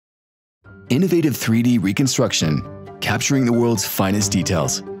Innovative 3D reconstruction, capturing the world's finest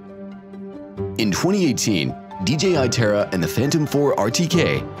details. In 2018, DJI Terra and the Phantom 4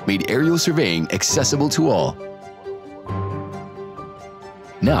 RTK made aerial surveying accessible to all.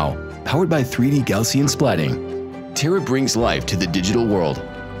 Now, powered by 3D Gaussian Splatting, Terra brings life to the digital world.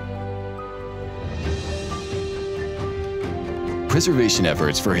 Preservation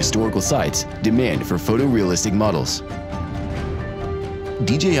efforts for historical sites demand for photorealistic models.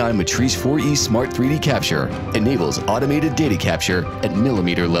 DJI Matrice 4E Smart 3D Capture enables automated data capture at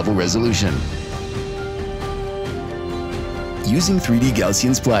millimeter-level resolution. Using 3D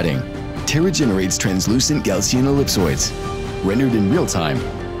Gaussian Splatting, Terra generates translucent Gaussian ellipsoids. Rendered in real time,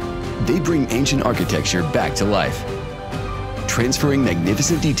 they bring ancient architecture back to life, transferring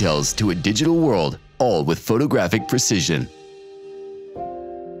magnificent details to a digital world, all with photographic precision.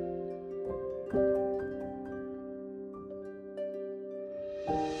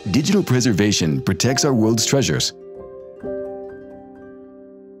 Digital preservation protects our world's treasures,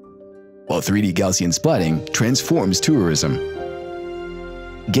 while 3D Gaussian Splatting transforms tourism,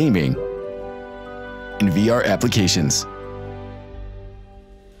 gaming, and VR applications.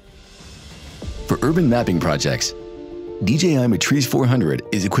 For urban mapping projects, DJI Matrice 400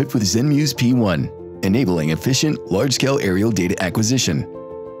 is equipped with ZenMuse P1, enabling efficient, large-scale aerial data acquisition.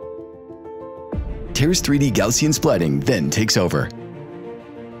 Terra's 3D Gaussian Splatting then takes over,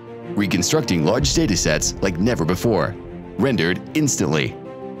 reconstructing large datasets like never before, rendered instantly,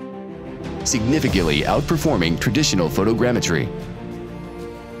 significantly outperforming traditional photogrammetry.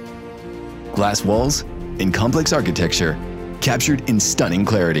 Glass walls and complex architecture captured in stunning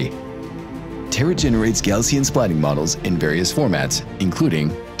clarity. Terra generates Gaussian splatting models in various formats, including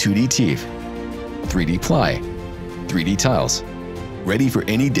 2D TIFF, 3D ply, 3D tiles, ready for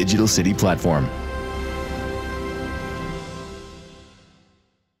any digital city platform.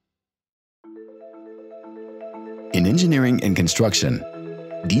 In engineering and construction,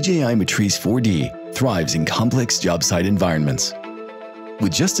 DJI Matrice 4D thrives in complex job site environments.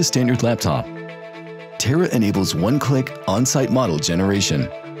 With just a standard laptop, Terra enables one-click on-site model generation,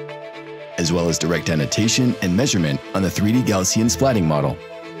 as well as direct annotation and measurement on the 3D Gaussian Splatting model.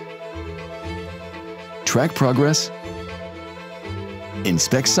 Track progress,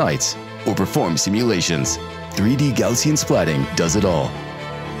 inspect sites, or perform simulations, 3D Gaussian Splatting does it all.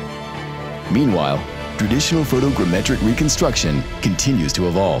 Meanwhile, traditional photogrammetric reconstruction continues to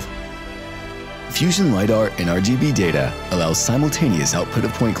evolve. Fusion LiDAR and RGB data allows simultaneous output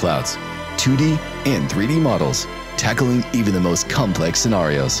of point clouds, 2D and 3D models, tackling even the most complex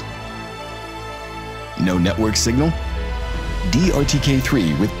scenarios. No network signal?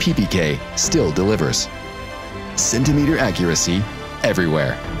 DRTK3 with PPK still delivers. Centimeter accuracy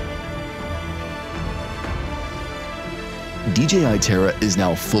everywhere. DJI Terra is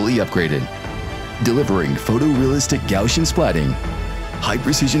now fully upgraded, delivering photorealistic Gaussian splatting,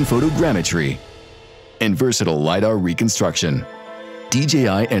 high-precision photogrammetry, and versatile LiDAR reconstruction.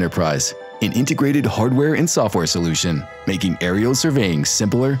 DJI Enterprise, an integrated hardware and software solution, making aerial surveying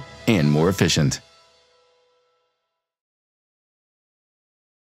simpler and more efficient.